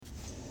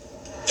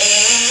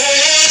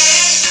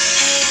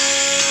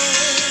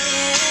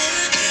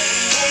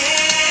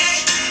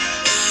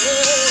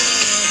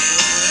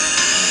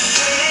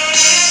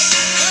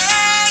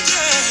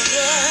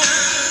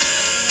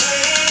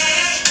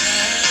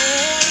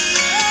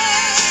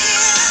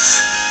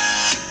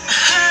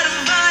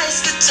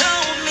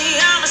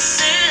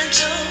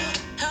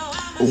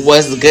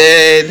What's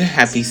good?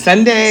 Happy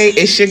Sunday.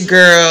 It's your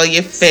girl,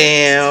 your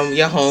fam,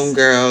 your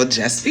homegirl,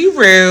 Just Be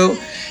Real.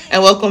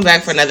 And welcome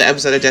back for another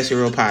episode of Just Be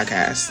Real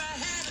podcast.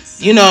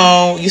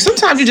 You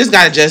sometimes you just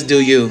gotta just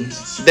do you.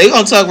 They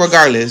gonna talk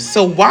regardless.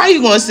 So why are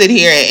you gonna sit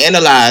here and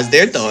analyze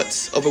their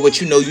thoughts over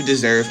what you know you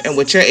deserve and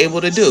what you're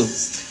able to do?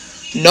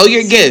 Know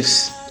your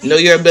gifts, know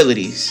your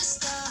abilities,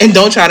 and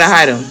don't try to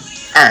hide them.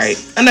 Alright,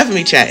 enough of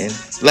me chatting.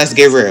 Let's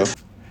get real.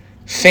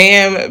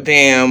 Fam,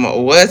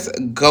 bam, what's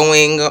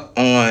going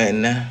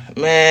on?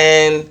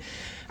 Man,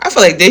 I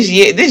feel like this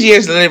year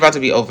is literally about to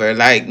be over.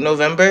 Like,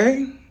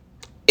 November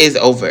is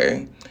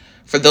over.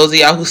 For those of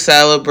y'all who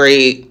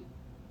celebrate,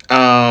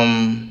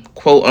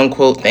 quote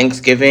unquote,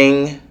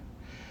 Thanksgiving,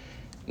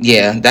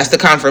 yeah, that's the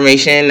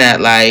confirmation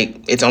that, like,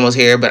 it's almost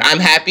here. But I'm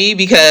happy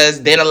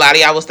because then a lot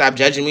of y'all will stop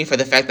judging me for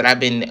the fact that I've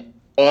been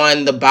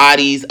on the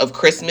bodies of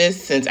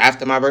Christmas since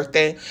after my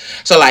birthday.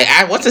 So, like,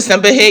 once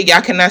December hit,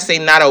 y'all cannot say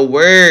not a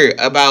word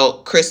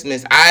about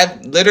Christmas.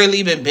 I've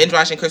literally been binge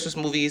watching Christmas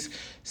movies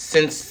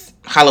since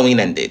Halloween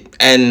ended.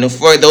 And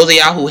for those of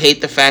y'all who hate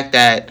the fact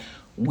that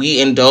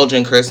we indulge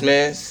in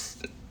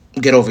Christmas,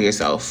 get over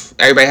yourself.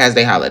 Everybody has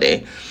their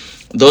holiday.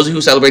 Those of you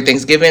who celebrate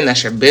Thanksgiving,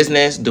 that's your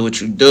business. Do what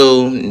you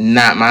do.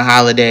 Not my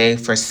holiday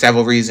for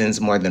several reasons,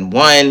 more than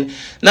one.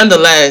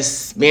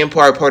 Nonetheless, being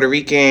Puerto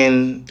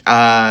Rican,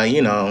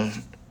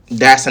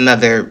 that's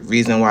another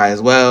reason why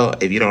as well.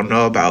 If you don't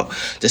know about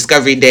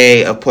Discovery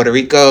Day of Puerto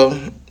Rico,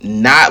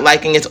 not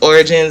liking its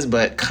origins,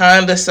 but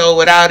kind of so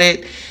without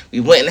it.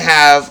 We wouldn't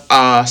have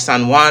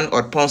San Juan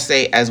or Ponce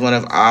as one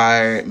of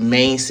our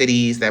main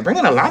cities that bring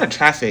in a lot of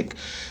traffic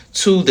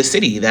to the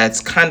city.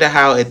 That's kind of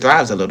how it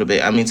thrives a little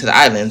bit. I mean, to the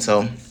island.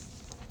 So,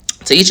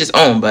 to each his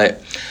own.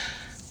 But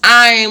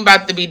I ain't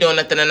about to be doing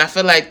nothing. And I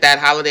feel like that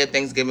holiday of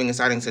Thanksgiving is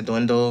starting to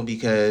dwindle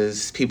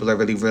because people are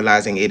really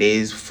realizing it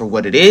is for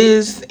what it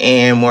is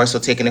and more so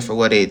taking it for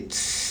what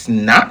it's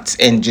not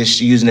and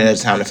just using it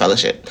as a time to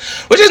fellowship.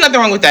 Which is nothing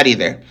wrong with that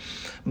either.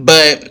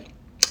 But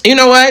you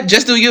know what?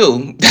 Just do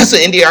you. That's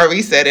what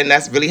NDRE said, and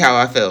that's really how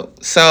I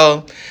felt.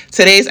 So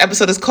today's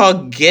episode is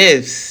called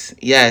Gifts.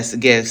 Yes,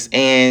 gifts.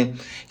 And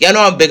y'all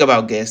know I'm big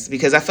about gifts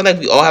because I feel like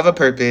we all have a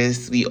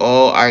purpose. We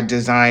all are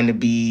designed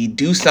to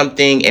do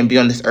something and be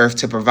on this earth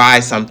to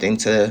provide something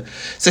to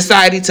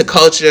society, to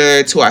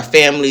culture, to our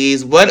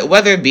families,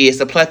 whether it be, it's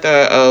a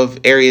plethora of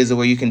areas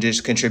where you can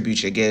just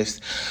contribute your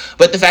gifts.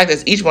 But the fact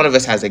is, each one of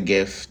us has a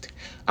gift.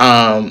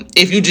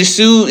 If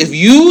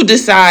you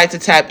decide to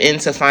tap in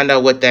to find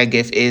out what that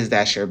gift is,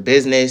 that's your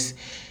business.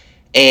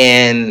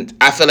 And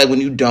I feel like when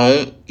you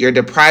don't, you're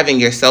depriving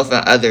yourself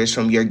and others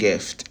from your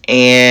gift.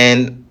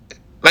 And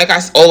like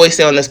I always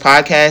say on this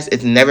podcast,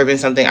 it's never been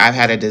something I've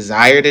had a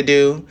desire to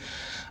do.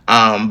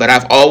 But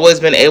I've always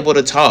been able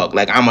to talk.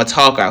 Like, I'm a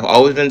talker. I've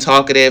always been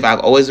talkative. I've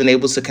always been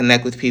able to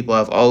connect with people.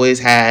 I've always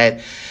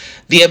had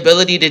the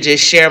ability to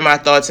just share my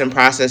thoughts and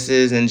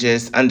processes and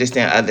just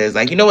understand others.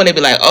 Like, when they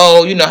be like,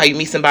 oh, you know how you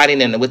meet somebody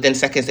and then within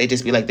seconds they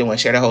just be like, they want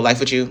to share their whole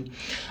life with you.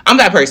 I'm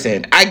that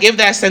person. I give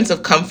that sense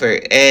of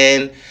comfort.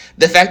 And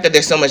the fact that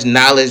there's so much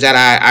knowledge that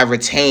I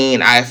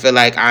retain, I feel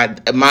like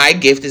my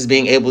gift is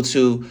being able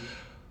to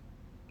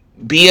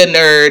be a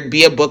nerd,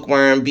 be a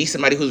bookworm, be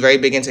somebody who's very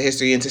big into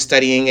history, into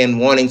studying and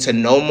wanting to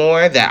know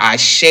more, that I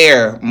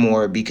share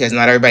more because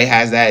not everybody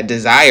has that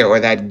desire or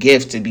that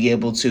gift to be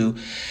able to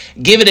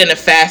give it in a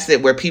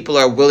facet where people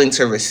are willing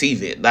to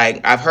receive it.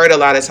 Like, I've heard a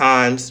lot of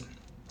times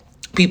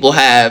people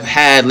have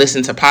had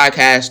listened to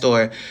podcasts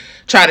or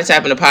try to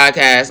tap into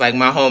podcasts. Like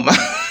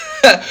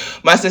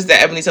my sister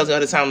Ebony tells me all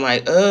the time,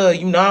 like, I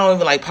don't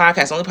even like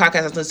podcasts. The only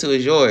podcast I listen to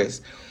is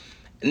yours.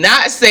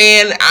 Not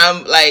saying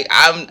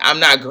I'm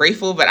not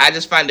grateful, but I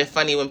just find it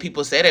funny when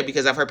people say that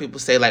because I've heard people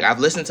say, like, I've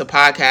listened to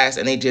podcasts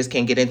and they just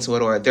can't get into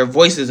it, or their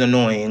voice is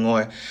annoying,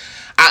 or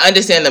I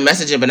understand the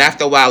messaging, but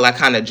after a while I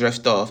kind of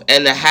drift off.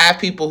 And to have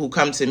people who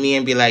come to me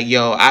and be like,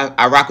 yo,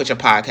 I rock with your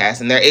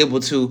podcast, and they're able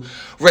to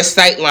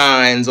recite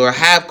lines or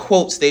have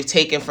quotes they've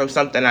taken from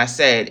something I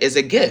said is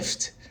a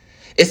gift.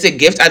 It's a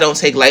gift I don't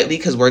take lightly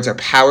because words are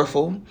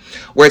powerful.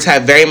 Words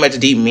have very much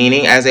deep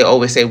meaning. As they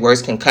always say,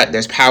 words can cut.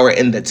 There's power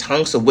in the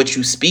tongue. So what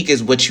you speak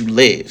is what you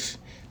live.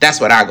 That's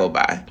what I go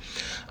by.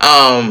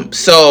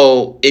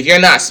 So if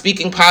you're not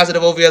speaking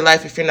positive over your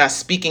life, if you're not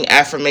speaking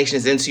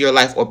affirmations into your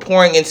life or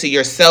pouring into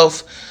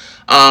yourself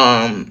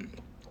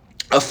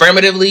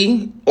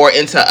affirmatively or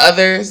into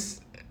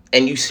others,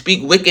 and you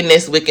speak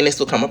wickedness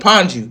will come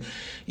upon you.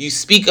 You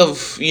speak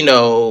of,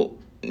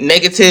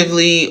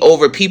 negatively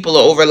over people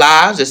or over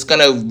lives, it's going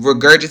to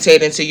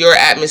regurgitate into your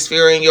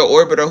atmosphere and your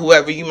orbit or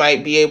whoever you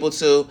might be able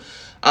to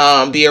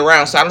be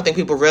around. So I don't think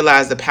people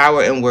realize the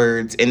power in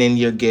words and in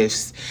your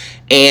gifts.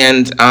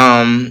 And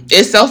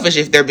it's selfish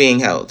if they're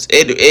being held.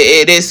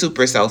 It is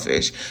super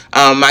selfish.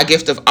 My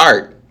gift of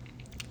art,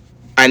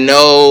 I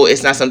know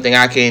it's not something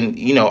I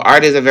can,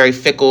 art is a very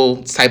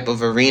fickle type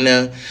of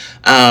arena.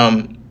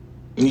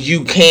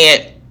 You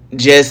can't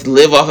just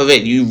live off of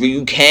it.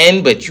 You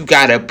can, but you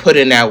gotta put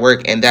in that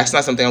work, and that's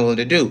not something I'm willing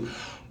to do.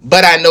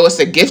 But I know it's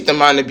a gift of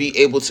mine to be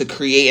able to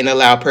create and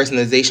allow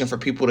personalization for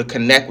people to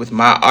connect with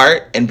my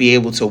art and be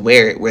able to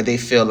wear it where they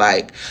feel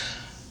like,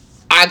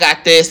 I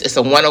got this. It's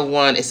a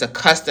one-of-one. It's a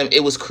custom.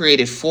 It was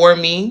created for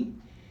me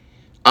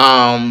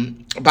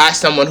by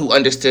someone who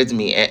understood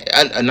me,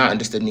 not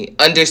understood me,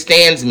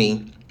 understands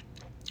me,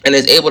 and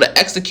is able to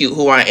execute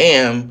who I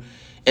am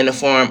in the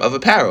form of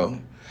apparel.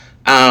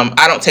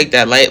 I don't take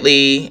that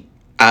lightly.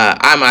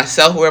 I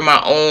myself wear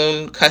my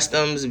own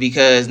customs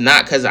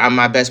not because I'm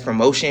my best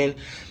promotion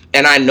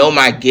and I know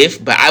my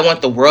gift, but I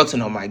want the world to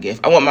know my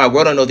gift. I want my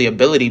world to know the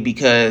ability,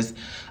 because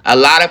a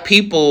lot of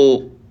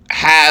people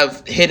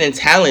have hidden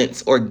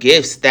talents or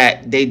gifts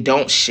that they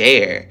don't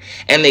share,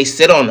 and they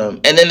sit on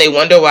them, and then they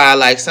wonder why.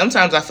 Like,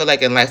 sometimes I feel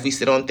like in life we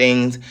sit on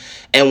things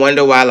and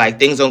wonder why, like,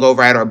 things don't go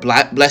right or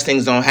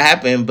blessings don't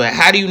happen. But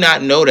how do you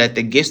not know that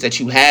the gifts that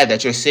you have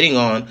that you're sitting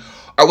on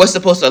are what's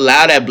supposed to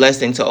allow that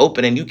blessing to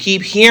open? And you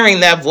keep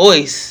hearing that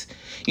voice.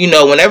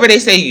 Whenever they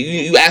say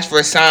you ask for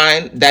a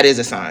sign, that is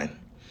a sign.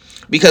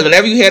 Because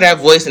whenever you hear that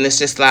voice and it's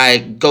just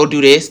like, go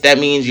do this, that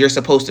means you're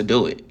supposed to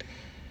do it.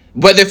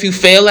 Whether if you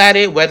fail at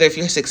it, whether if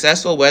you're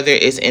successful, whether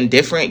it's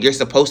indifferent, you're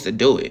supposed to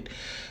do it.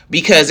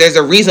 Because there's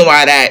a reason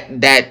why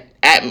that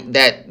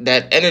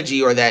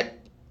energy or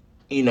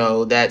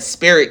that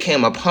spirit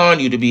came upon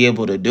you to be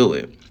able to do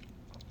it.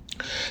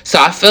 So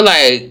I feel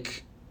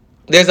like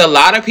there's a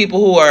lot of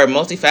people who are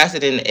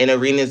multifaceted in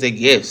arenas of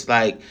gifts.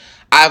 Like,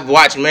 I've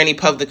watched many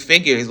public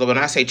figures. When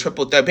I say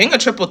triple threat, being a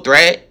triple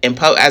threat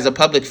as a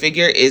public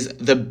figure is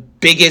the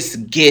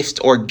biggest gift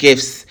or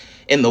gifts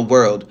in the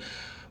world.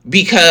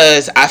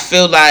 Because I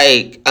feel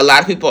like a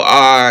lot of people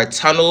are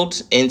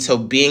tunneled into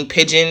being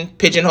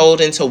pigeonholed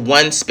into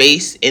one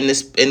space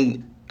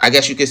in I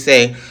guess you could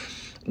say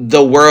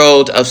the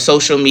world of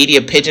social media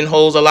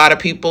pigeonholes a lot of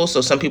people. So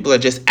some people are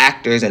just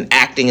actors and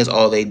acting is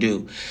all they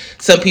do.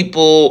 Some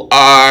people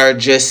are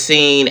just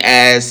seen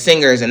as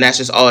singers and that's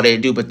just all they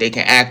do, but they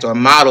can act, or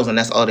models and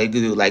that's all they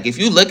do. Like, if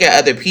you look at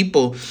other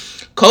people,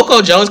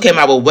 Coco Jones came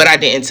out with What I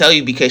Didn't Tell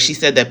You, because she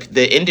said that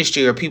the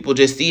industry or people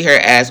just see her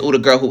as, the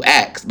girl who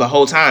acts. The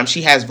whole time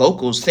she has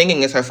vocals.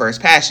 Singing is her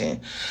first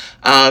passion.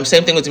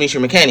 Same thing with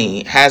Demetria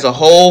McKinney. Has a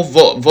whole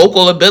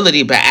vocal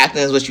ability, but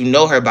acting is what you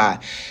know her by.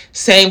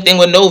 Same thing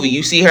with Novi.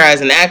 You see her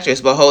as an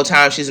actress, but the whole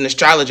time she's an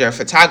astrologer, a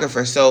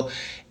photographer. So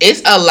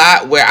it's a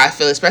lot where I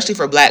feel, especially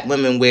for Black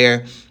women,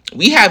 where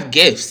we have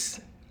gifts.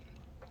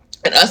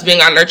 And us being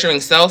our nurturing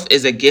self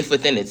is a gift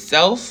within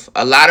itself.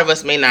 A lot of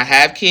us may not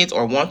have kids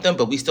or want them,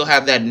 but we still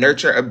have that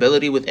nurture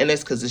ability within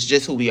us because it's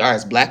just who we are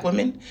as Black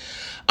women.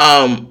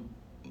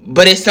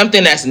 But it's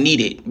something that's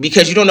needed,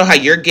 because you don't know how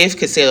your gift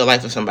could save the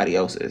life of somebody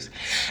else's.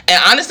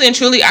 And honestly and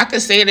truly, I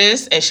could say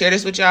this and share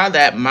this with y'all,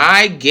 that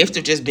my gift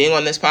of just being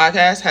on this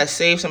podcast has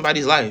saved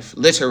somebody's life,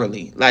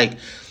 literally. Like,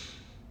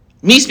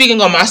 me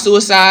speaking on my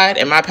suicide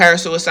and my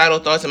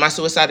parasuicidal thoughts and my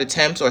suicide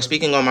attempts, or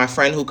speaking on my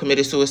friend who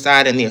committed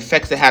suicide and the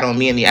effects it had on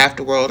me in the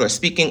afterworld, or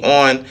speaking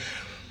on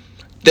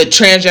the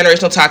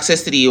transgenerational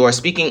toxicity, or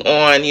speaking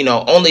on,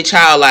 only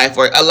child life,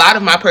 or a lot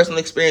of my personal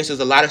experiences,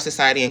 a lot of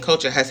society and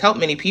culture has helped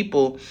many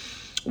people,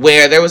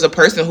 where there was a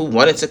person who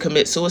wanted to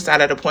commit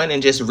suicide at a point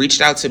and just reached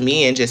out to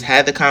me and just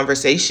had the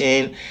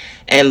conversation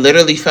and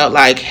literally felt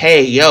like,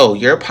 hey, yo,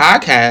 your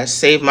podcast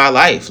saved my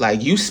life.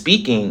 Like, you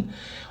speaking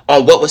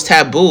on what was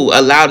taboo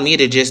allowed me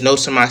to just know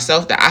to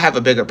myself that I have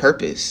a bigger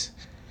purpose.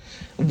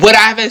 Would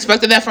I have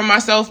expected that from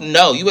myself?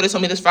 No. You would have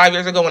told me this 5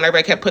 years ago when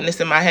everybody kept putting this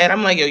in my head.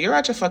 I'm like, yo, you're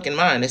out your fucking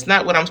mind. It's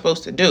not what I'm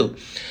supposed to do.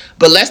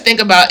 But let's think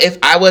about if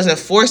I wasn't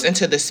forced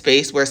into the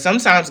space where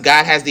sometimes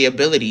God has the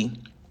ability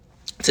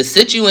to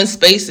sit you in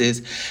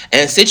spaces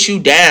and sit you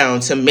down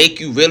to make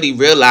you really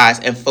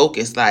realize and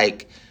focus,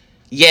 like,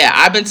 yeah,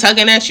 I've been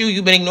tugging at you,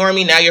 you've been ignoring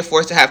me, now you're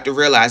forced to have to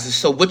realize it.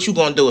 So what you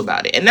gonna do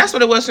about it? And that's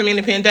what it was for me in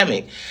the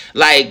pandemic.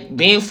 Like,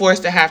 being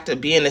forced to have to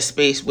be in a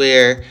space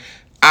where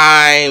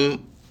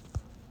I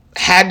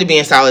had to be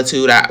in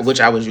solitude, which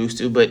I was used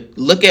to, but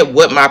look at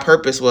what my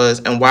purpose was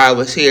and why I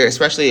was here,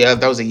 especially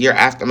that was a year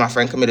after my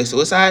friend committed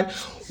suicide.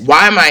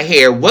 Why am I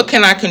here? What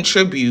can I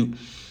contribute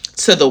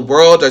to the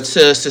world, or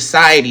to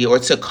society, or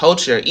to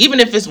culture? Even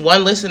if it's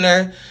one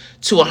listener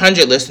to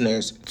 100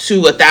 listeners,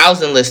 to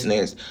 1,000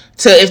 listeners,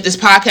 to, if this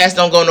podcast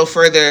don't go no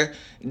further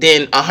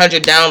than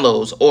 100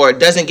 downloads, or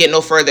doesn't get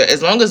no further,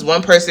 as long as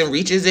one person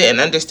reaches it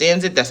and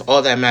understands it, that's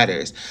all that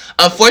matters.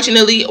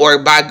 Unfortunately,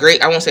 or by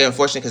I won't say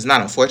unfortunate because it's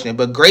not unfortunate,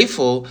 but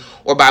grateful,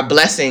 or by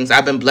blessings,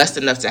 I've been blessed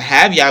enough to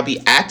have y'all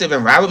be active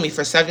and ride with me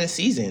for 7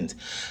 seasons.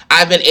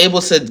 I've been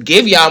able to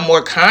give y'all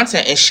more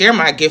content and share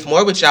my gift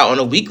more with y'all on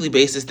a weekly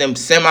basis than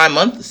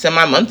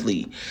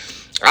semi-monthly.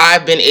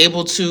 I've been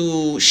able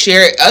to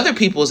share other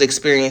people's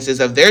experiences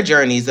of their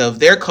journeys, of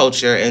their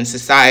culture and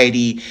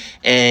society,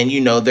 and,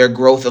 their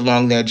growth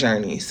along their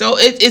journey. So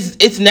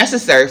it's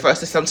necessary for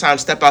us to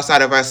sometimes step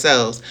outside of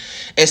ourselves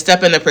and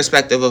step in the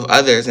perspective of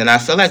others. And I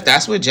feel like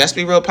that's what Just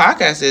Be Real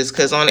podcast is,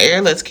 because on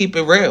air, let's keep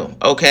it real,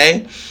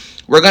 okay?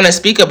 We're going to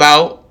speak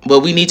about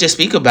what we need to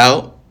speak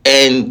about,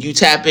 and you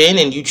tap in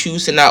and you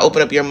choose to not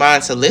open up your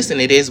mind to listen.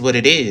 It is what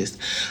it is.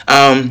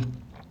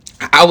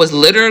 I was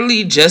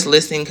literally just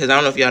listening, because I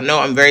don't know if y'all know,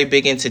 I'm very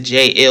big into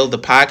Jay Ill, the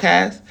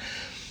podcast.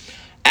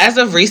 As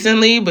of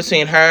recently,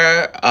 between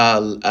her,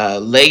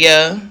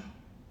 Leia,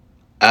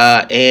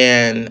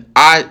 and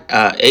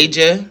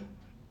Aja,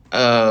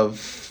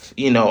 of,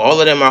 all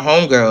of them are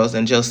homegirls,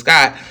 and Jill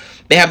Scott,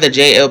 they have the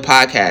Jay Ill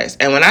podcast.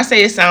 And when I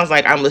say it sounds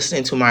like I'm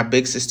listening to my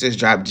big sisters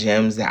drop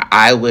gems that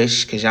I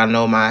wish, because y'all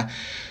know my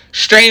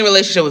strained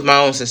relationship with my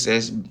own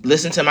sisters,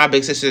 listen to my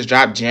big sisters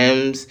drop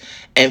gems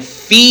and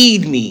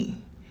feed me.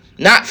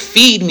 Not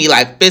feed me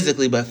like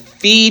physically, but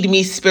feed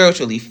me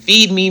spiritually,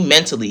 feed me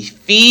mentally,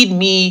 feed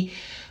me,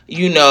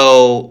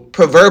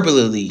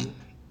 proverbially.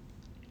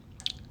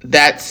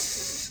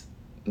 That's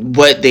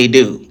what they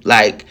do.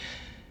 Like,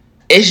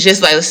 it's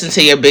just like listen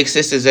to your big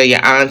sisters or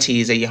your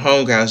aunties or your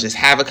homegirls just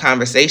have a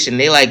conversation.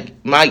 They like,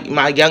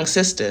 my young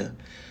sister,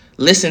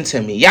 listen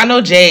to me. Y'all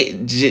know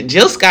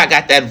Jill Scott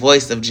got that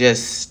voice of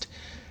just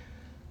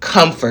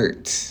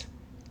comfort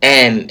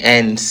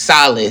and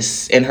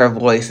solace in her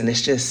voice, and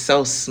it's just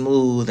so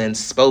smooth and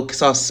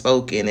soft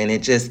spoken, and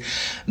it just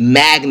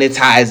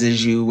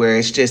magnetizes you, where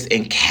it's just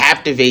and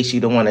captivates you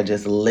to want to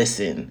just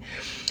listen.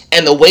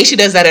 And the way she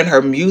does that in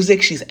her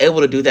music, she's able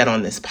to do that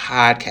on this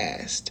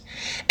podcast.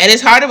 And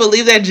it's hard to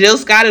believe that Jill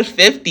Scott is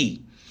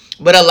 50,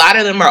 but a lot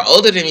of them are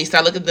older than me, so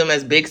I look at them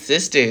as big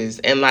sisters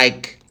and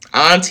like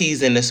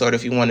aunties in the sort,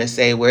 if you want to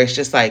say, where it's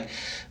just like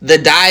the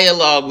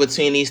dialogue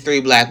between these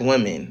three Black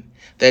women.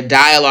 The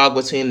dialogue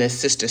between this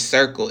sister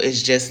circle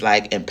is just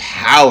like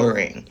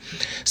empowering.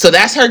 So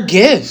that's her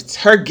gift.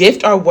 Her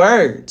gift are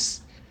words.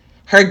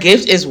 Her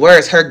gift is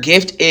words. Her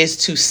gift is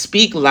to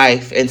speak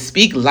life and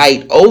speak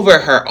light over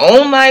her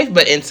own life,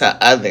 but into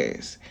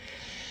others.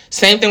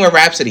 Same thing with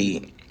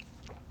Rhapsody.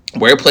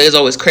 Wordplay is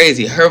always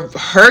crazy.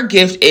 Her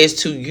gift is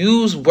to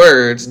use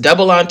words,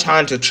 double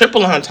entendre,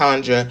 triple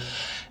entendre,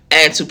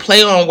 and to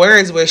play on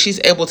words where she's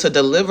able to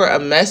deliver a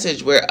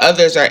message where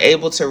others are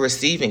able to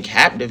receive and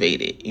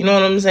captivate it. You know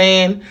what I'm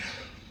saying?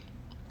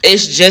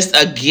 It's just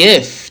a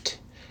gift.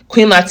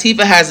 Queen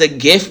Latifah has a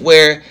gift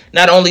where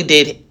not only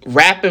did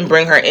rapping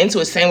bring her into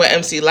it, same with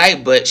MC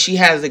Lyte, but she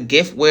has a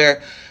gift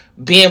where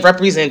being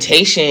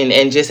representation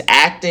and just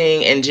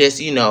acting and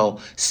just,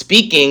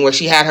 speaking, where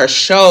she had her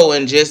show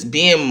and just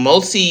being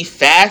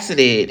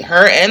multifaceted,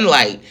 her and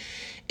Lyte.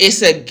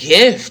 It's a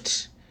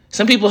gift.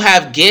 Some people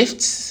have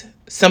gifts.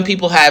 Some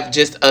people have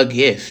just a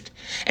gift.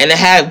 And to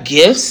have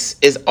gifts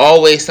is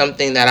always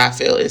something that I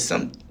feel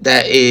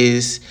that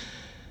is,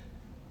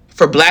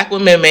 for Black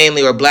women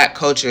mainly, or Black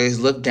culture,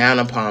 is looked down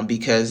upon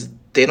because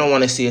they don't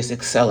want to see us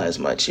excel as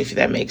much, if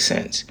that makes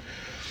sense.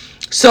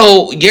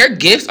 So your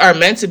gifts are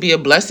meant to be a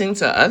blessing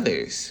to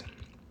others.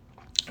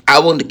 I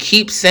will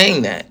keep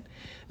saying that.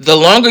 The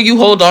longer you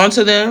hold on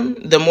to them,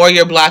 the more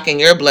you're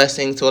blocking your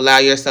blessing to allow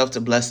yourself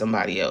to bless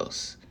somebody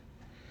else.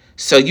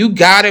 So you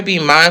gotta be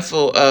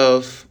mindful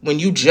of, when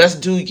you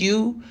just do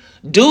you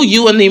in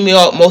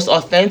the most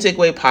authentic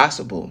way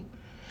possible.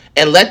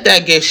 And let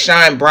that gift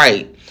shine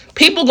bright.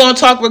 People gonna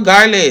talk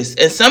regardless.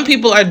 And some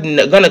people are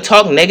gonna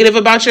talk negative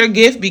about your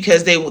gift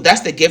because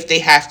that's the gift they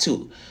have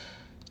to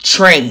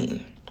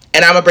train.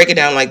 And I'm gonna break it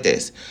down like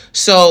this.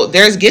 So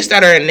there's gifts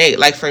that are innate.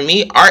 Like for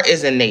me, art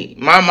is innate.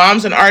 My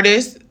mom's an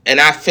artist,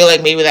 and I feel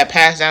like maybe that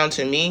passed down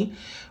to me,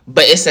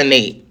 but it's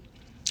innate.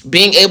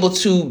 Being able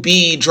to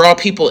draw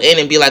people in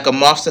and be like a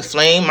moth to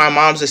flame, my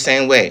mom's the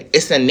same way.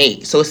 It's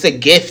innate. So it's a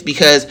gift,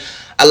 because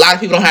a lot of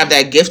people don't have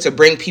that gift to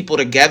bring people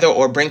together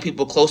or bring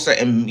people closer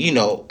and,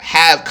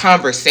 have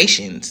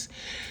conversations.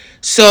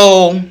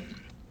 So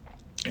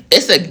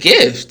it's a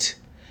gift.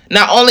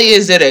 Not only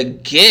is it a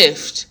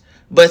gift,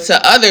 but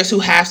to others who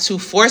have to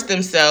force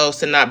themselves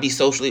to not be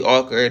socially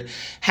awkward,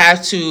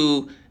 have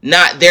to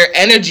not, their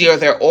energy or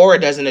their aura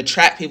doesn't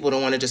attract people to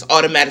want to just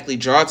automatically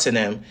draw to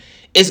them.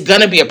 It's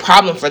going to be a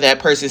problem for that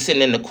person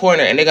sitting in the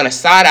corner, and they're going to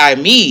side-eye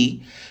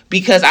me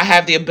because I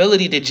have the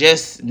ability to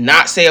just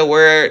not say a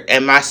word,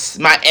 and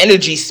my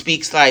energy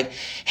speaks like,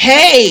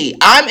 hey,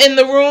 I'm in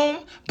the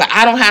room, but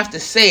I don't have to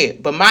say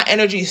it. But my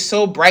energy is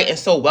so bright and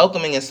so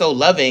welcoming and so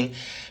loving.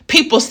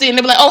 People see and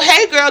they be like, oh,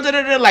 hey, girl,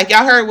 da-da-da. Like,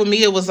 y'all heard with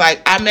me, it was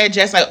like, I met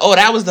Jess, like, oh,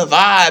 that was the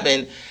vibe,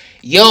 and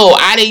yo,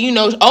 I didn't,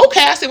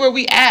 okay, I see where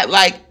we at.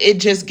 Like, it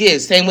just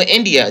gives. Same with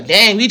India.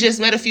 Dang, we just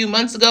met a few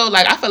months ago.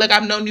 Like, I feel like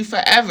I've known you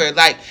forever.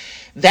 Like,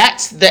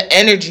 that's the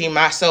energy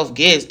myself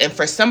gives. And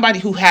for somebody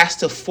who has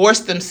to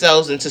force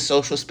themselves into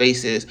social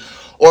spaces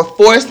or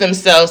force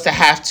themselves to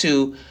have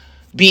to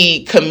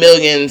be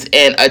chameleons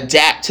and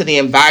adapt to the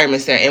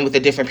environments they're in with the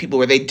different people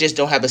where they just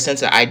don't have a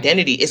sense of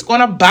identity, it's going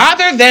to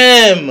bother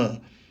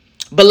them.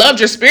 Beloved,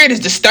 your spirit is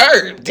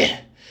disturbed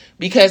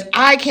because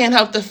I can't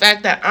help the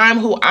fact that I'm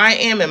who I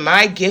am, and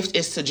my gift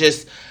is to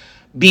just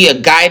be a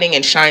guiding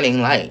and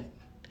shining light.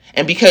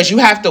 And because you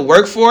have to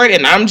work for it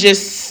and I'm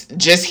just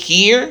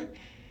here,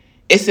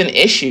 it's an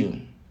issue.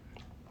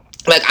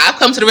 Like, I've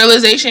come to the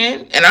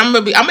realization, and I'm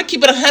gonna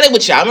keep it 100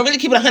 with y'all. I'm gonna really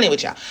keep it 100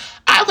 with y'all.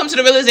 I've come to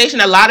the realization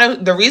a lot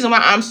of the reason why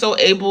I'm so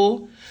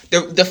able,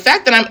 the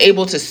fact that I'm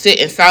able to sit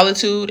in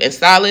solitude and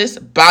solace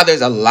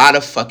bothers a lot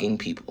of fucking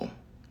people.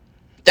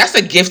 That's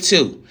a gift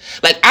too.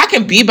 Like, I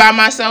can be by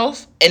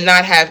myself and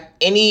not have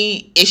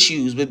any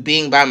issues with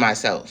being by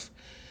myself.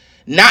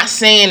 Not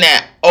saying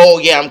that, oh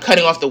yeah, I'm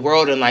cutting off the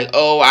world and like,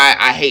 oh,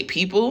 I hate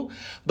people.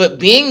 But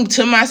being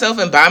to myself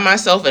and by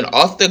myself and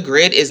off the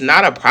grid is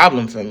not a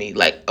problem for me.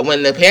 Like,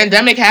 when the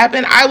pandemic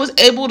happened, I was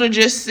able to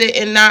just sit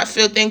and not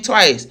think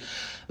twice.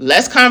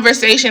 Less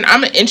conversation.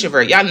 I'm an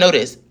introvert. Y'all know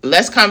this.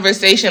 Less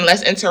conversation,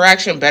 less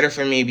interaction, better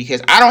for me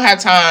because I don't have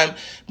time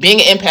being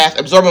an empath,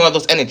 absorbing all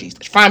those energies.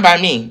 It's fine by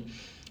me.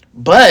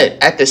 But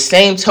at the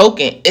same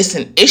token, it's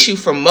an issue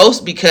for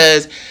most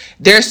because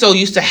they're so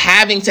used to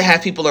having to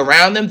have people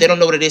around them, they don't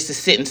know what it is to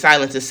sit in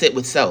silence and sit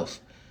with self.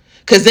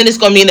 Because then it's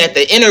going to mean that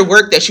the inner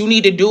work that you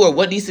need to do or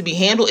what needs to be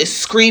handled is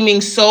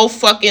screaming so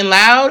fucking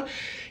loud,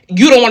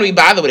 you don't want to be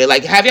bothered with it.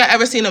 Like, have y'all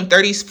ever seen them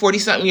 30,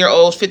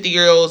 40-something-year-olds,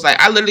 50-year-olds? Like,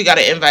 I literally got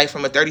an invite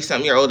from a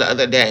 30-something-year-old the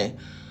other day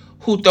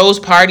who throws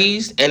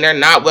parties and they're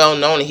not well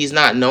known and he's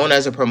not known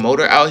as a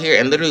promoter out here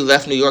and literally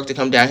left New York to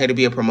come down here to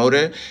be a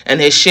promoter and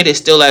his shit is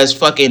still as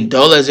fucking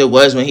dull as it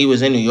was when he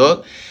was in New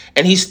York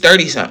and he's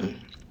 30-something.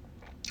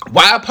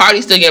 Why are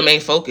parties still your main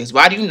focus?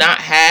 Why do you not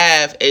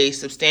have a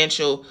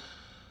substantial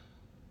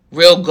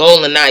real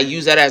goal and not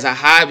use that as a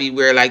hobby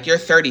where like you're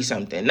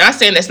 30-something? Not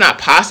saying that's not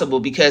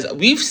possible because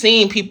we've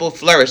seen people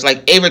flourish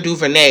like Ava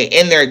DuVernay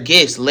in their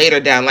gifts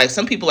later down. Like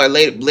some people are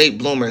late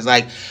bloomers.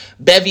 Like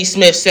Bevy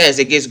Smith says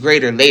it gets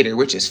greater later,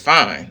 which is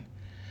fine.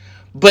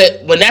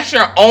 But when that's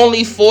your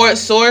only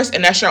source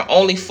and that's your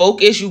only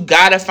focus, you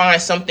gotta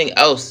find something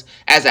else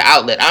as an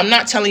outlet. I'm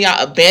not telling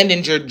y'all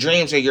abandon your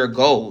dreams or your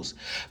goals.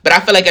 But I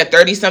feel like at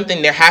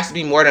 30-something, there has to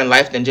be more than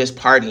life than just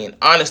partying.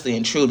 Honestly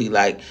and truly,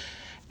 like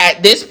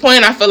at this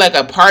point, I feel like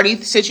a party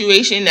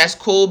situation, that's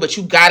cool, but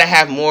you gotta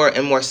have more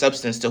and more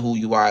substance to who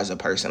you are as a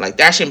person. Like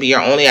that shouldn't be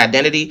your only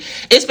identity,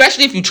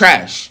 especially if you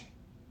trash.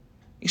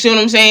 You see what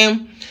I'm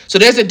saying? So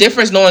there's a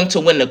difference knowing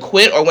to when to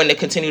quit or when to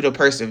continue to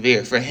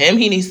persevere. For him,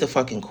 he needs to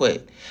fucking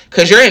quit.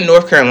 Because you're in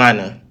North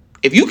Carolina.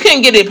 If you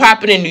can't get it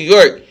popping in New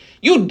York,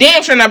 you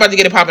damn sure not about to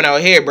get it popping out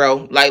here,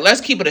 bro. Like,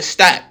 let's keep it a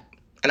stack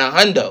and a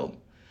hundo.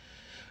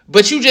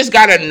 But you just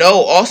got to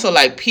know also,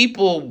 like,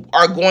 people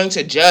are going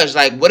to judge.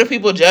 Like, what if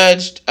people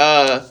judged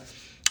Oprah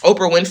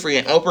Winfrey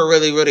and Oprah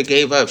really, really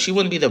gave up? She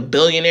wouldn't be the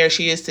billionaire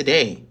she is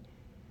today.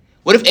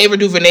 What if Ava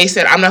DuVernay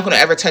said, I'm not going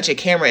to ever touch a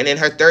camera, and in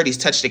her 30s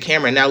touched the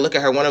camera, and now look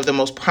at her, one of the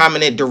most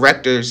prominent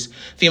directors,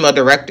 female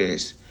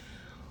directors.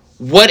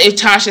 What if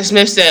Tasha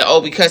Smith said,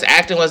 oh, because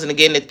acting wasn't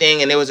getting a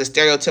thing, and there was a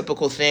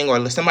stereotypical thing,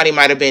 or somebody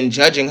might have been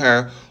judging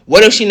her.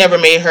 What if she never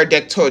made her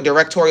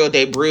directorial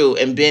debut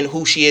and been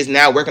who she is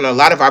now, working on a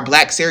lot of our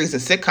black series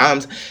and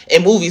sitcoms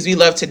and movies we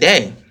love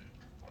today?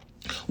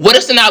 What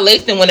if Sanaa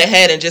Lathan went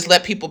ahead and just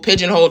let people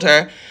pigeonhole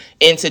her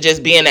into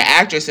just being an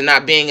actress and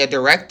not being a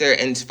director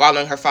and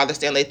following her father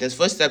Stan Lathan's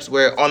footsteps,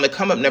 where On the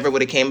Come Up never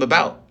would have came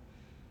about?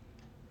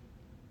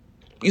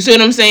 You see what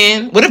I'm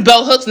saying? What if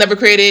Bell Hooks never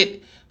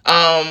created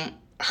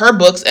her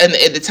books and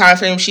the time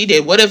frame she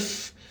did? What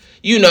if,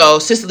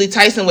 Cicely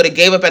Tyson would have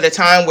gave up at a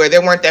time where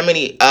there weren't that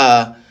many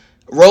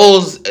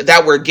roles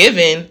that were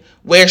given,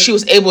 where she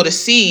was able to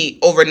see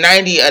over a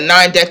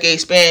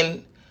 9-decade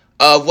span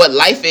of what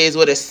life is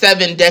with a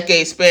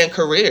 7-decade span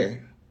career?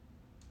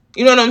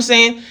 You know what I'm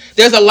saying?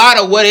 There's a lot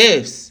of what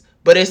ifs,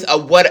 but it's a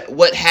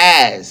what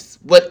has,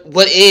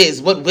 what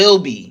is, what will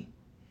be.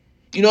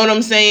 You know what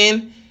I'm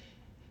saying?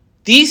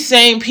 These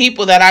same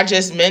people that I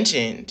just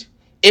mentioned,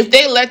 if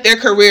they let their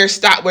career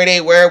stop where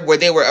they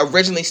were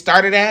originally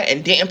started at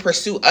and didn't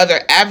pursue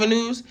other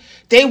avenues,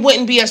 they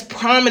wouldn't be as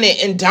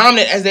prominent and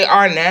dominant as they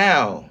are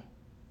now.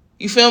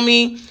 You feel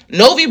me?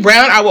 Novi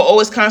Brown, I will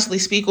always constantly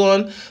speak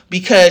on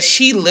because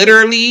she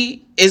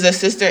literally is a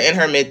sister in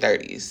her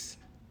mid-30s.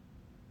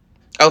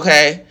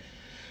 Okay?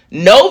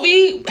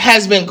 Novi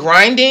has been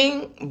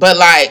grinding, but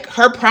like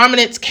her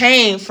prominence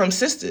came from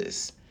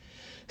Sisters.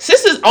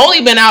 Sisters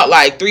only been out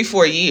like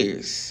 3-4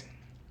 years.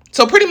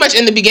 So pretty much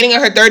in the beginning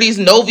of her 30s,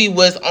 Novi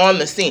was on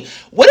the scene.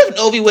 What if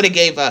Novi would have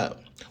gave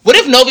up? What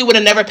if Novi would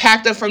have never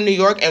packed up from New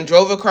York and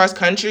drove across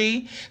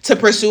country to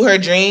pursue her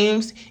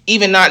dreams,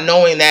 even not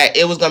knowing that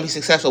it was going to be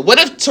successful? What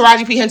if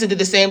Taraji P. Henson did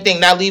the same thing,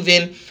 not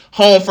leaving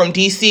home from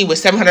D.C.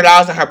 with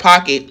 $700 in her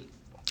pocket,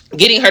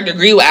 getting her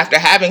degree after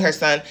having her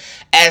son,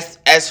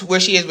 as where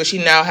she is, where she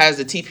now has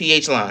the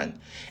TPH line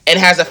and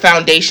has a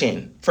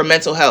foundation for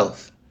mental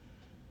health?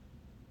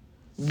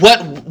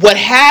 What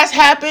has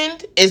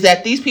happened is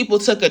that these people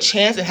took a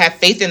chance and had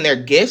faith in their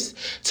gifts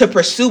to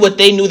pursue what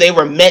they knew they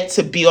were meant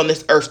to be on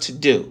this earth to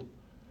do.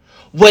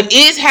 What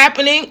is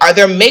happening are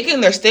they're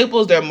making their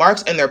staples, their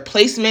marks, and their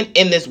placement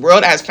in this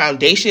world as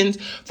foundations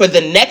for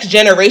the next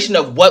generation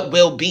of what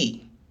will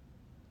be.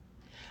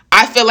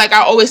 I feel like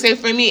I always say,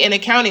 for me in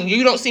accounting,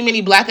 you don't see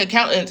many black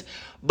accountants.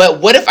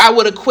 But what if I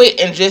would have quit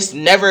and just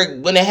never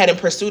went ahead and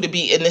pursued to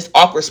be in this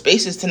awkward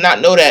spaces, to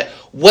not know that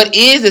what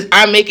is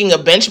I'm making a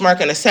benchmark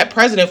and a set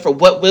precedent for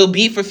what will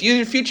be for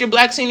future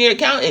black senior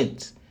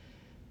accountants.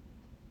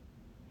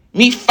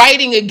 Me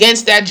fighting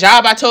against that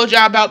job I told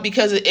y'all about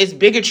because it's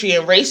bigotry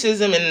and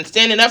racism and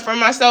standing up for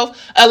myself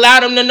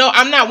allowed them to know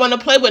I'm not one to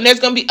play with, and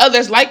there's going to be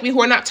others like me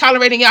who are not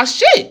tolerating y'all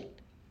shit.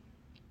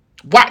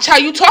 Watch how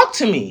you talk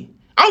to me.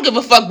 I don't give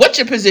a fuck what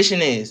your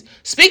position is.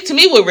 Speak to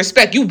me with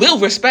respect. You will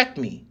respect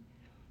me.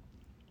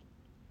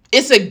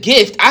 It's a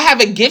gift. I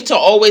have a gift to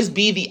always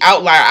be the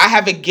outlier. I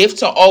have a gift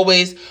to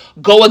always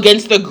go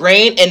against the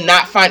grain and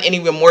not find any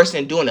remorse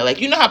in doing it.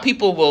 Like, you know how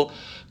people will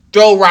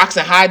throw rocks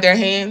and hide their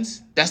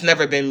hands? That's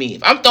never been me.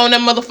 If I'm throwing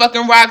them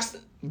motherfucking rocks,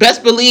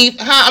 best believe,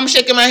 I'm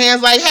shaking my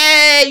hands like,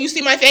 hey, you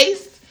see my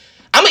face?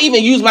 I'm going to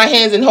even use my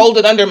hands and hold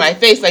it under my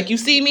face. Like, you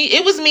see me?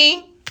 It was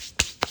me.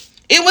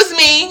 It was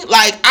me.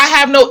 Like, I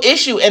have no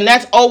issue. And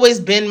that's always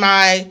been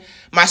my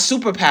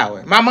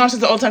superpower. My mom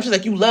says all the time, she's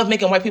like, you love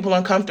making white people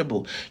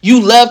uncomfortable.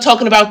 You love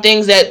talking about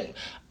things that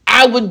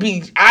I wouldn't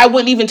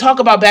even talk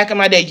about back in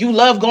my day. You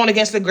love going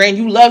against the grain.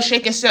 You love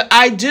shaking stuff.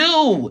 I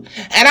do.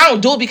 And I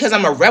don't do it because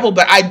I'm a rebel,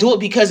 but I do it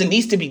because it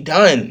needs to be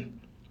done.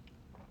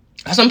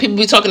 Some people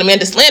be talking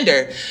Amanda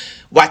slander.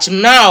 Watch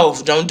your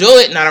mouth. Don't do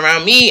it. Not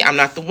around me. I'm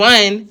not the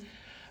one.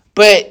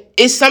 But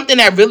it's something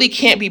that really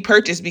can't be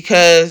purchased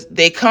because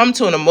they come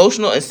to an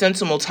emotional and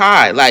sentimental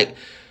tie. Like,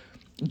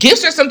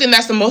 gifts are something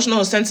that's emotional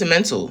and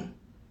sentimental.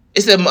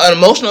 It's an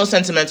emotional and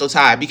sentimental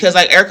tie because,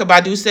 like Erykah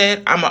Badu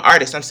said, I'm an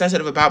artist. I'm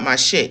sensitive about my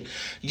shit.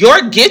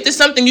 Your gift is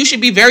something you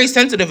should be very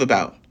sensitive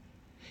about.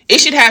 It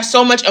should have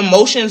so much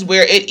emotions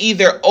where it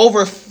either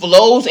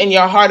overflows in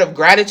your heart of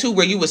gratitude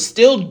where you would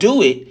still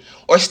do it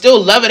or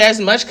still love it as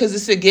much because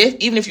it's a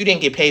gift, even if you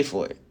didn't get paid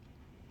for it.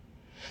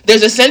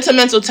 There's a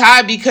sentimental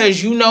tie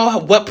because you know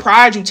what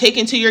pride you take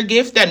into your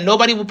gift that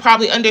nobody will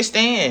probably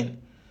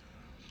understand.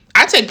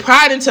 I take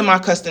pride into my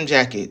custom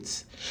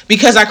jackets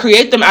because I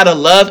create them out of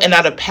love and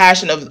out of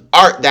passion of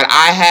art that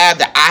I have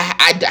that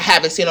I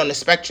haven't seen on the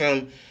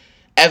spectrum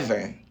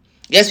ever.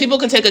 Yes, people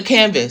can take a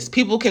canvas.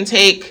 People can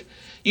take,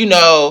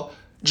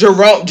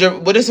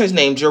 Jerome, what is his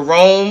name?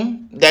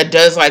 Jerome, that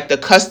does like the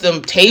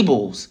custom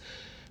tables.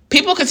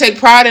 People can take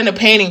pride in a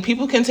painting.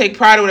 People can take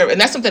pride in whatever. And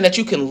that's something that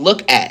you can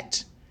look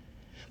at.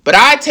 But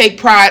I take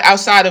pride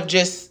outside of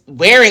just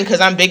wearing,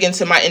 because I'm big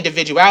into my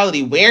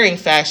individuality, wearing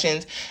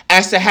fashions,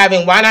 as to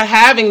why not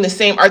having the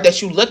same art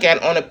that you look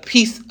at on a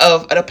piece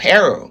of an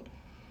apparel?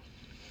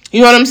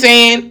 You know what I'm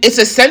saying? It's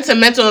a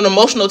sentimental and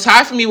emotional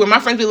tie for me where my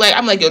friends be like,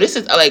 I'm like, yo, this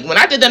is like, when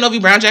I did that Novi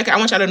Brown jacket, I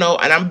want y'all to know,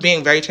 and I'm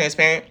being very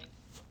transparent,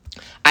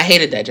 I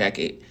hated that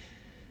jacket.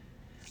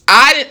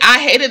 I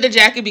hated the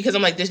jacket because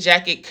I'm like, this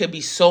jacket could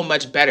be so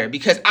much better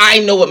because I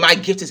know what my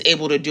gift is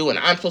able to do and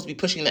I'm supposed to be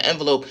pushing the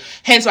envelope.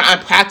 Hence why I'm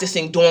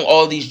practicing doing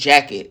all these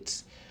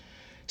jackets.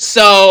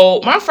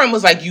 So my friend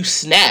was like, you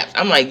snapped.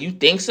 I'm like, you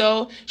think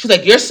so? She's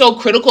like, you're so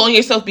critical on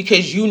yourself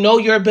because you know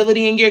your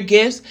ability and your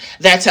gifts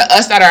that to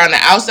us that are on the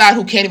outside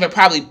who can't even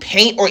probably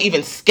paint or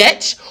even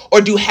sketch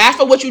or do half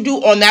of what you do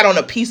on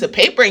a piece of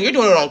paper and you're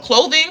doing it on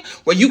clothing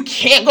where you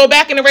can't go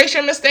back and erase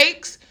your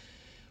mistakes.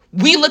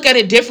 We look at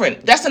it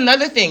different. That's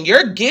another thing.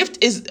 Your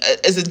gift is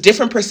a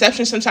different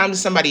perception sometimes to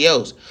somebody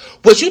else.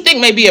 What you think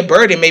may be a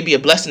burden may be a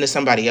blessing to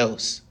somebody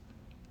else.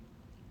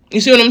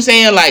 You see what I'm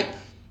saying? Like,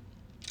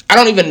 I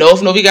don't even know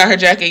if Novi got her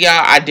jacket,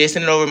 y'all. I did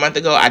send it over a month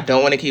ago. I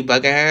don't want to keep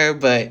bugging her,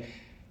 but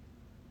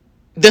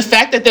the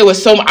fact that there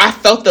was I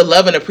felt the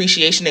love and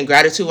appreciation and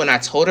gratitude when I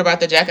told her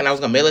about the jacket and I was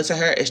going to mail it to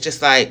her. It's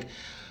just like,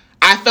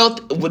 I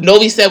felt what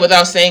Novi said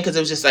without saying because it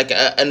was just like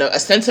a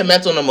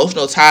sentimental and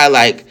emotional tie,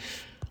 like,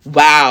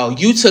 wow,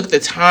 you took the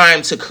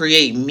time to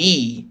create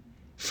me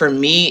for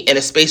me in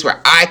a space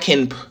where I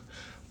can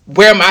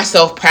wear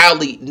myself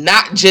proudly,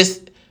 not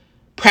just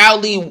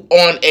proudly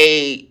on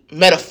a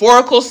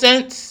metaphorical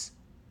sense,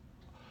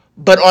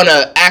 but on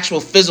an actual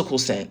physical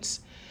sense.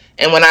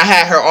 And when I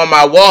had her on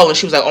my wall and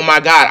she was like, oh my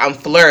God, I'm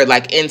floored,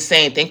 like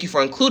insane. Thank you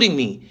for including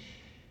me.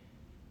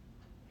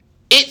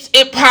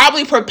 It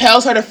probably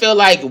propels her to feel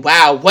like,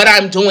 wow, what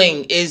I'm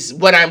doing is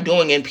what I'm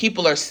doing. And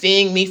people are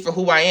seeing me for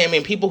who I am.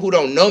 And people who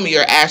don't know me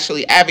are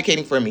actually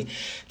advocating for me.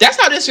 That's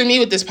how it is for me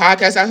with this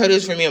podcast. That's how it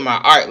is for me in my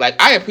art.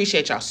 Like, I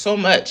appreciate y'all so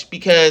much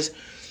because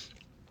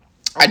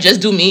I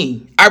just do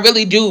me. I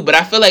really do. But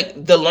I feel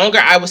like the longer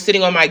I was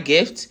sitting on my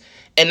gift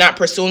and not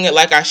pursuing it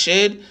like I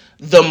should,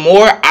 the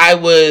more I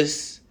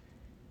was,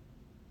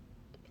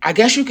 I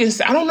guess you can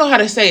say, I don't know how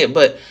to say it,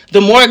 but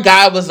the more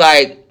God was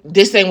like,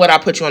 this ain't what I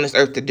put you on this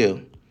earth to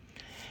do.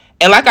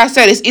 And like I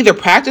said, it's either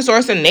practice or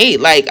it's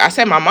innate. Like I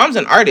said, my mom's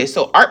an artist,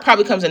 so art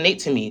probably comes innate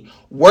to me.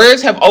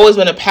 Words have always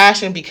been a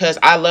passion because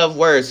I love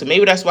words. So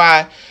maybe that's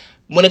why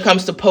when it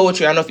comes to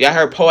poetry, I don't know if y'all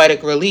heard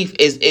poetic relief,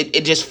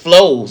 it just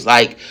flows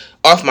like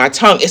off my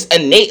tongue. It's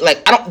innate.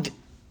 Like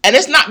and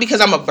it's not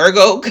because I'm a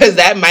Virgo, because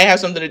that might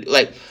have something to do,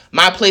 like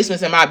my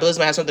placements and my abilities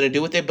might have something to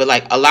do with it. But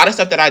like a lot of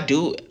stuff that I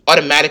do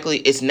automatically,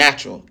 it's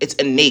natural. It's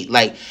innate.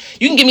 Like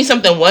you can give me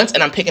something once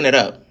and I'm picking it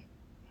up.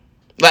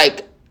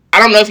 Like, I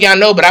don't know if y'all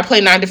know, but I play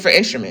 9 different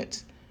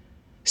instruments.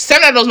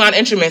 7 out of those 9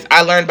 instruments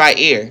I learned by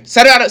ear.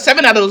 7 out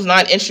of those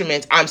 9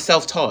 instruments I'm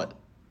self-taught.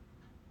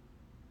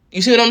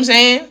 You see what I'm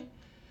saying?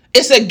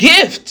 It's a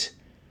gift.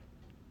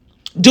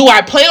 Do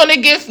I play on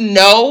the gift?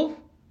 No.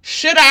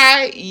 Should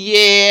I?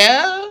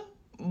 Yeah.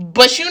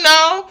 But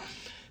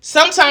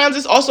sometimes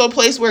it's also a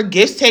place where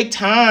gifts take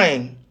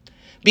time.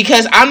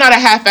 Because I'm not a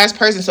half-assed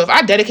person. So if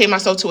I dedicate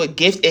myself to a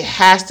gift, it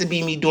has to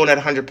be me doing it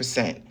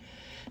 100%.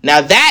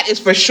 Now that is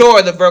for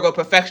sure the Virgo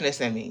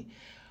perfectionist in me.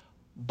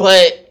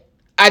 But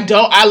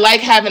I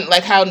like having,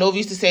 like how Nova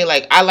used to say,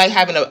 like, I like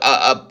having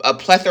a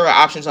plethora of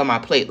options on my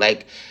plate.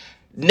 Like,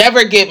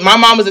 my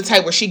mom was the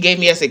type where she gave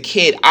me as a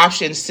kid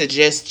options to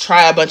just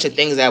try a bunch of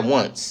things at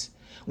once,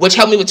 which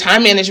helped me with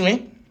time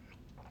management,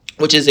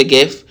 which is a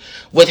gift,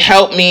 which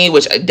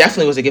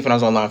definitely was a gift when I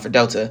was online for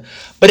Delta.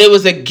 But it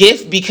was a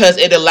gift because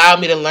it allowed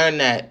me to learn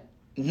that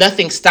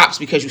nothing stops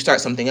because you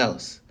start something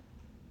else.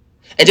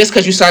 And just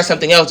because you start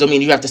something else don't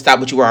mean you have to stop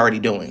what you were already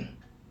doing.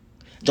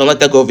 Don't let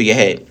that go over your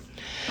head.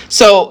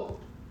 So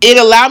it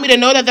allowed me to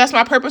know that that's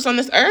my purpose on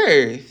this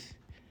earth.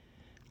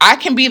 I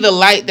can be the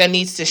light that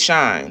needs to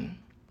shine.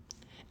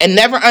 And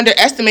never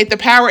underestimate the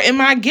power in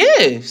my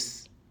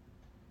gifts.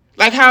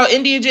 Like how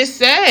India just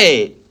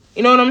said.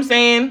 You know what I'm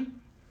saying?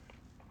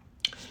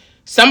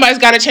 Somebody's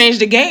got to change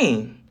the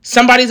game.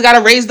 Somebody's got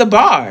to raise the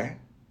bar.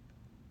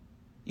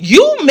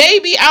 You may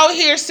be out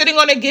here sitting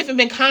on a gift and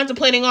been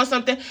contemplating on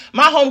something.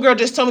 My homegirl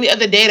just told me the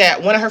other day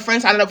that one of her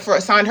friends signed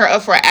her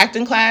up for an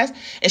acting class.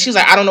 And she's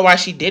like, I don't know why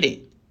she did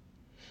it.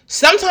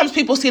 Sometimes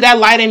people see that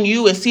light in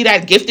you and see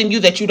that gift in you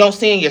that you don't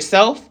see in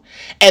yourself.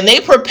 And they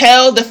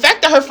propel. The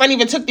fact that her friend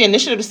even took the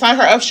initiative to sign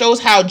her up shows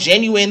how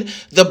genuine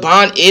the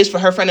bond is for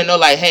her friend to know,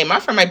 like, hey, my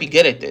friend might be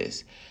good at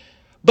this.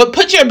 But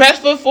put your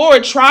best foot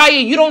forward. Try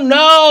it. You don't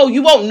know.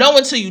 You won't know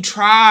until you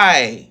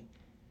try.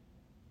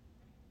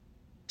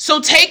 So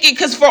take it,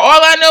 because for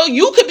all I know,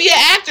 you could be an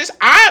actress.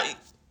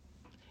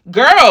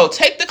 Girl,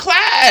 take the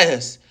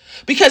class.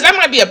 Because that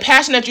might be a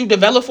passion that you've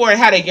developed for and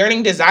had a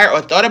yearning desire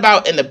or thought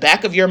about in the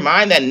back of your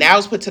mind that now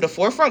is put to the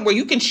forefront where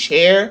you can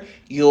share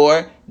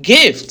your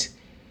gift.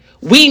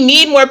 We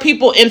need more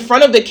people in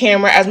front of the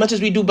camera as much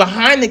as we do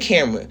behind the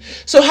camera.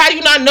 So how do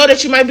you not know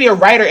that you might be a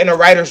writer in a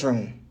writer's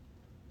room?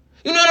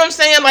 You know what I'm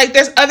saying? Like,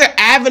 there's other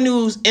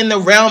avenues in the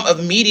realm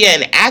of media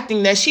and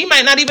acting that she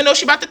might not even know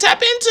she's about to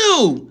tap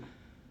into.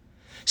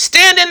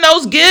 Stand in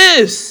those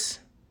gifts.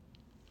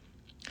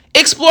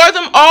 Explore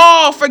them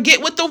all.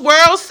 Forget what the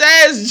world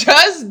says.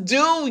 Just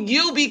do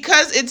you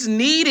because it's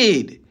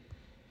needed.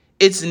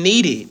 It's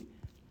needed.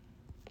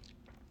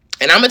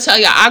 And I'm going to tell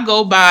you, I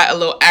go by a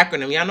little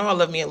acronym. Y'all know I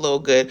love me a little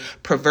good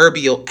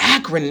proverbial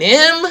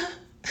acronym.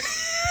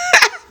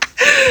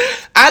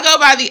 I go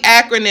by the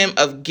acronym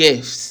of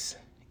GIFTS.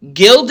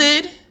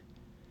 Gilded,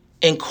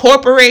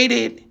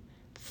 Incorporated,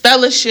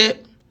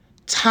 Fellowship,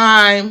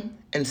 Time,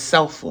 and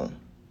Selfful.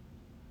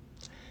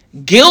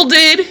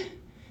 Gilded,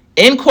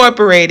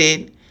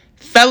 Incorporated,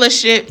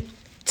 Fellowship,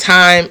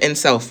 Time, and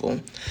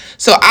Selfful.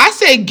 So I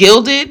say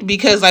gilded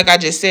because, like I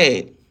just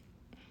said,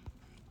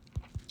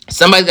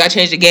 somebody's got to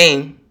change the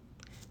game.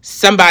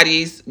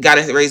 Somebody's got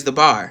to raise the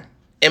bar.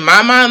 In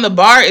my mind, the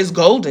bar is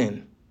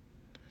golden.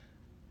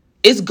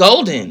 It's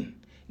golden.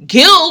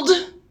 Gild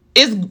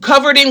is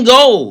covered in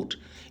gold.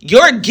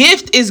 Your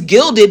gift is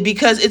gilded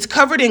because it's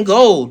covered in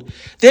gold.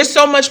 There's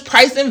so much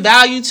price and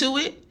value to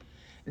it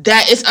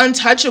that it's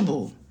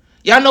untouchable.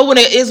 Y'all know when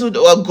it is with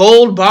a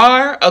gold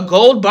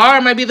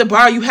bar might be the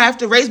bar you have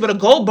to raise, but a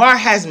gold bar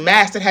has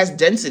mass, it has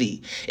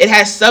density, it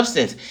has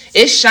substance.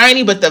 It's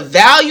shiny, but the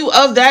value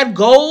of that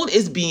gold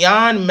is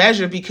beyond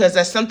measure because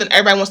that's something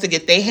everybody wants to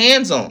get their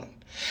hands on.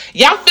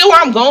 Y'all feel where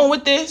I'm going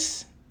with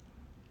this?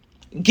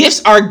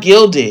 Gifts are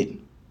gilded.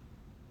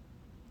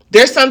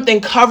 There's something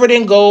covered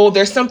in gold.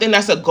 There's something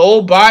that's a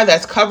gold bar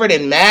that's covered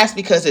in mass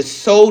because it's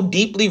so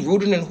deeply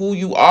rooted in who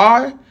you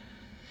are,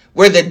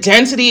 where the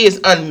density is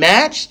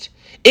unmatched.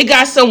 It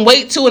got some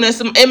weight to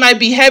it, and it might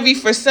be heavy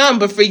for some,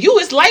 but for you,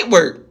 it's light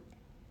work.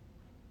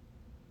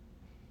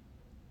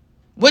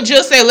 What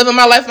Jill say, living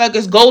my life like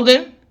it's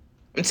golden.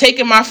 I'm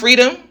taking my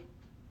freedom,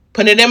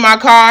 putting it in my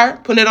car,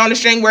 putting it on the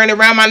string, wearing it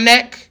around my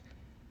neck.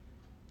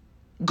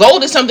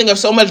 Gold is something of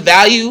so much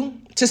value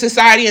to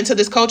society and to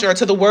this culture or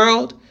to the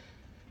world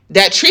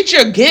that treat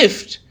your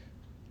gift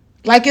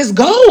like it's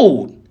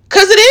gold,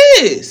 because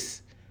it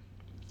is.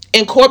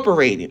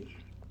 Incorporated.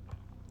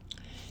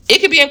 It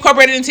can be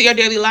incorporated into your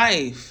daily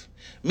life.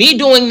 Me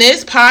doing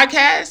this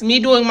podcast, me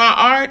doing my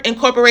art,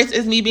 incorporates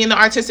as me being the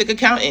artistic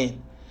accountant.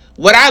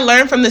 What I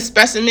learned from the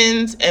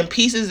specimens and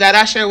pieces that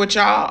I share with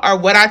y'all are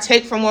what I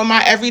take from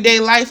my everyday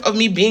life of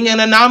me being an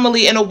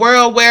anomaly in a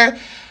world where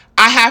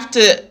I have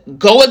to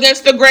go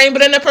against the grain,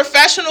 but in a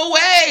professional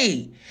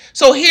way.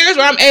 So here's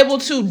where I'm able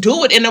to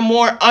do it in a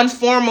more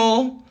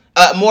informal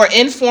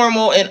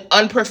and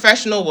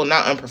unprofessional, well,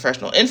 not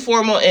unprofessional,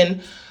 informal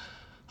and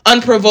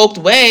unprovoked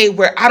way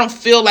where I don't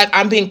feel like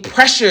I'm being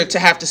pressured to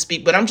have to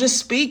speak, but I'm just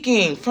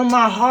speaking from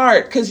my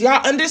heart because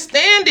y'all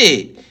understand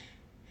it.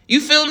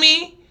 You feel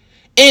me?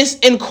 It's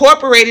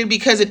incorporated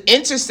because it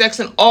intersects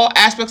in all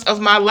aspects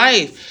of my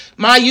life.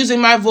 My using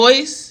my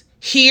voice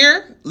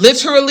here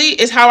literally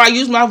is how I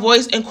use my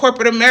voice in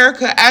corporate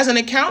America as an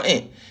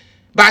accountant.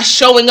 By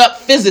showing up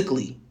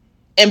physically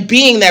and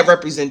being that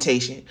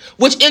representation,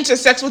 which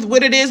intersects with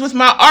what it is with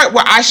my art,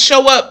 where I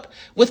show up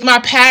with my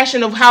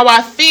passion of how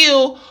I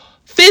feel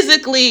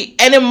physically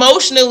and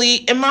emotionally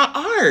in my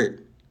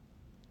art.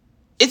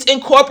 It's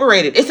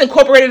incorporated. It's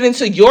incorporated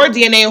into your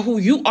DNA and who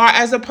you are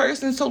as a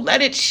person. So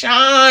let it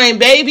shine,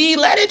 baby.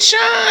 Let it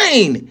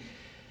shine.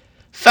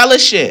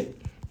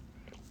 Fellowship.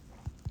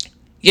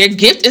 Your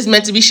gift is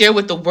meant to be shared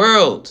with the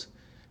world.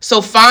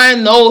 So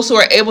find those who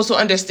are able to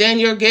understand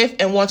your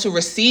gift and want to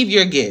receive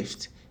your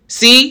gift.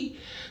 See?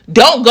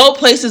 Don't go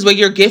places where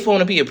your gift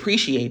won't be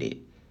appreciated.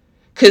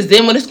 Because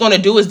then what it's going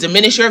to do is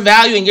diminish your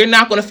value and you're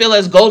not going to feel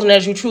as golden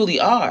as you truly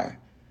are.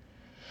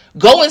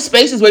 Go in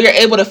spaces where you're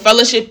able to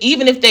fellowship,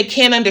 even if they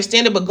can't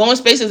understand it, but go in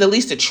spaces at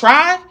least to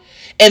try.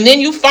 And then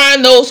you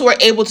find those who are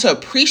able to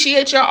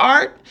appreciate your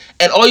art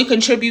and all you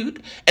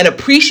contribute and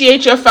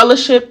appreciate your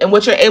fellowship and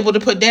what you're able to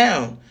put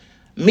down.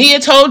 Mia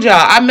told y'all,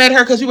 I met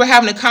her because we were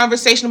having a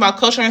conversation about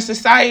culture and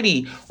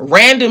society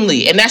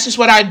randomly. And that's just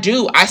what I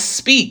do. I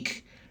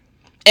speak.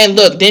 And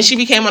look, then she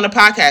became on the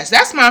podcast.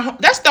 That's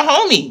the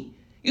homie.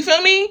 You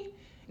feel me?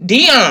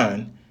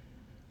 Dion.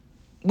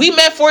 We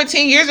met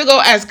 14 years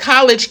ago as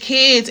college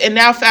kids, and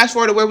now fast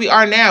forward to where we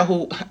are now,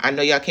 who I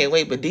know y'all can't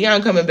wait, but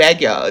Dion coming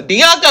back, y'all.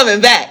 Dion coming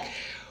back.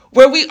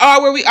 Where we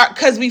are,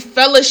 because we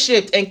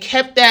fellowshipped and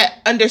kept that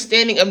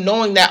understanding of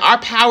knowing that our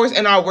powers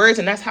and our words,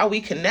 and that's how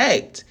we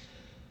connect.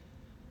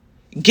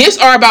 Gifts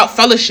are about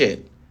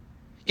fellowship.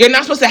 You're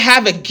not supposed to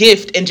have a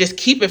gift and just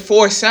keep it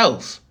for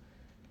self.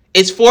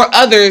 It's for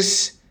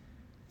others,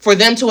 for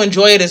them to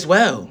enjoy it as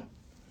well.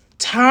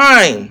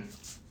 Time.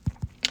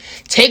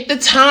 Take the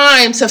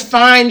time to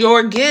find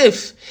your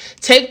gift.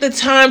 Take the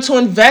time to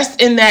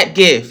invest in that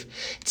gift.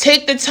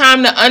 Take the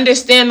time to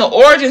understand the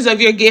origins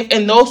of your gift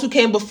and those who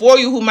came before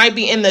you who might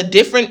be on a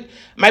different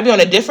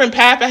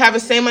path and have the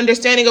same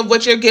understanding of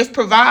what your gift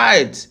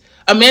provides.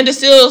 Amanda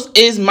Seals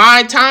is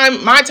my time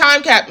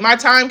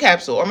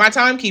capsule or my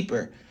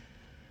timekeeper.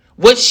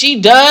 What she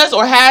does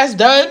or has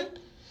done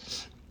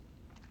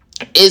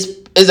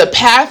is a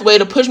pathway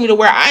to push me to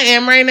where I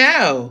am right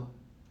now.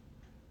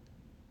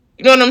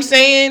 You know what I'm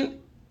saying?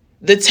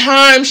 The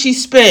time she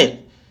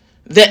spent,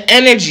 the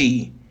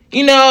energy,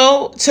 to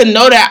know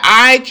that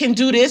I can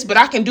do this, but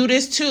I can do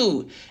this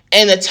too.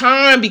 And the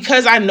time,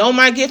 because I know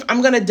my gift,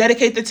 I'm going to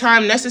dedicate the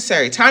time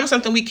necessary. Time is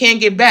something we can't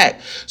get back.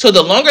 So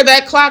the longer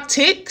that clock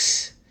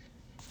ticks,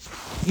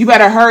 you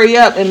better hurry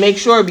up and make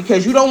sure,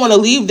 because you don't want to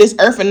leave this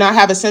earth and not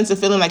have a sense of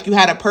feeling like you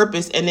had a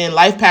purpose, and then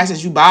life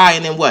passes you by,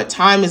 and then what?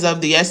 Time is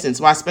of the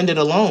essence. Why spend it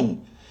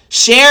alone?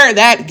 Share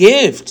that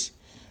gift.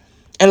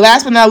 And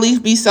last but not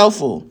least, be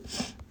selfful.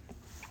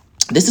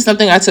 This is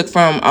something I took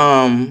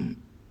from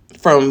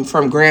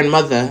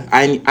grandmother,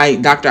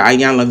 Dr.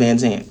 Iyanla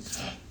Vanzant.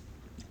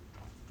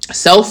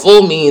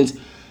 Selfful means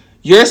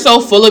you're so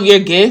full of your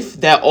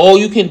gift that all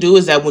you can do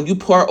is that when you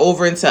pour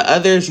over into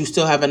others, you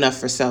still have enough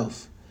for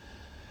self.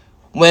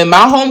 When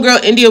my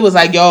homegirl India was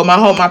like, yo,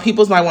 my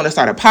peoples might want to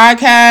start a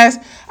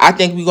podcast. I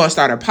think we're going to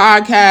start a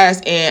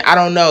podcast. And I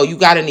don't know, you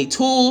got any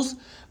tools?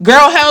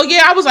 Girl, hell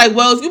yeah. I was like,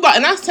 well, if you bought,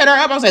 and I set her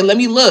up, I was like, let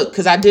me look,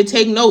 because I did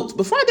take notes.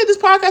 Before I did this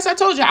podcast, I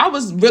told you, I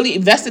was really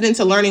invested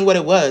into learning what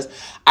it was.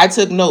 I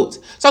took notes.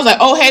 So I was like,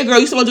 oh, hey, girl,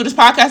 you still want to do this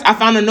podcast? I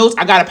found the notes.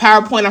 I got a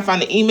PowerPoint. I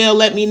found the email.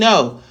 Let me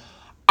know.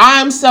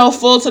 I'm so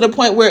full to the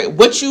point where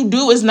what you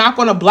do is not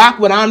going to block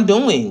what I'm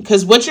doing.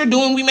 Because what you're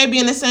doing, we may be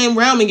in the same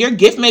realm and your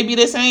gift may be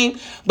the same,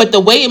 but the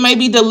way it may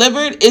be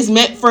delivered is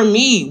meant for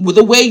me.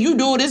 The way you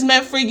do it is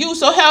meant for you.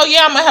 So hell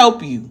yeah, I'm going to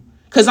help you.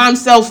 Because I'm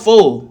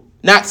self-full,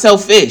 not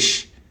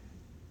selfish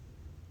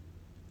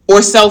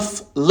or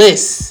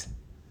selfless.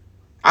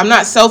 I'm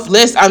not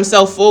selfless, I'm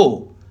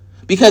self-full.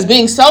 Because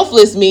being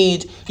selfless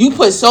means you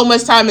put so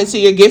much time into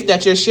your gift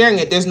that you're sharing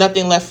it, there's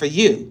nothing left for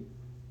you.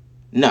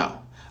 No.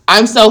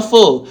 I'm so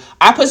full.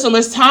 I put so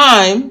much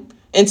time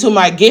into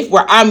my gift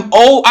where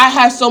I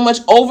have so much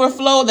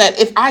overflow that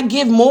if I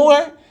give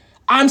more,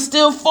 I'm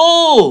still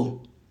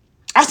full.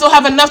 I still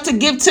have enough to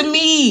give to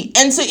me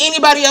and to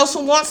anybody else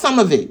who wants some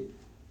of it.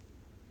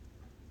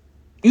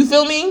 You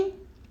feel me?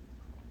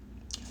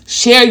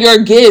 Share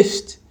your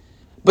gift,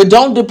 but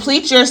don't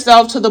deplete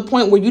yourself to the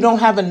point where you don't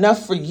have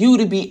enough for you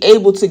to be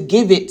able to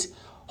give it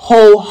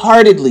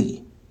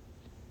wholeheartedly.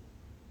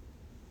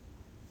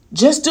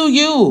 Just do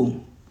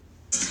you.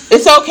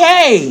 It's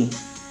okay.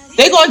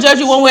 They're going to judge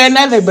you one way or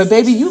another, but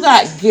baby, you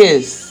got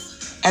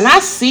gifts. And I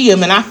see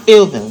them and I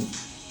feel them.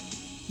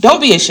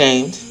 Don't be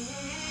ashamed.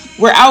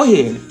 We're out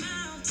here.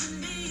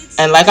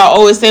 And like I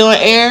always say on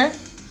air,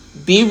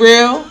 be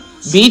real,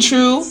 be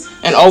true,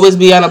 and always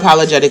be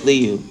unapologetically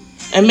you.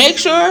 And make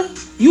sure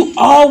you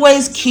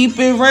always keep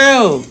it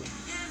real.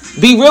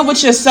 Be real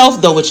with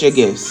yourself, though, with your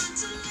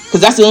gifts.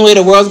 Because that's the only way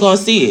the world's going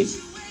to see it.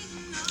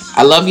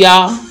 I love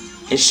y'all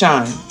and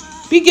shine.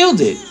 Be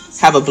gilded.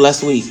 Have a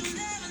blessed week.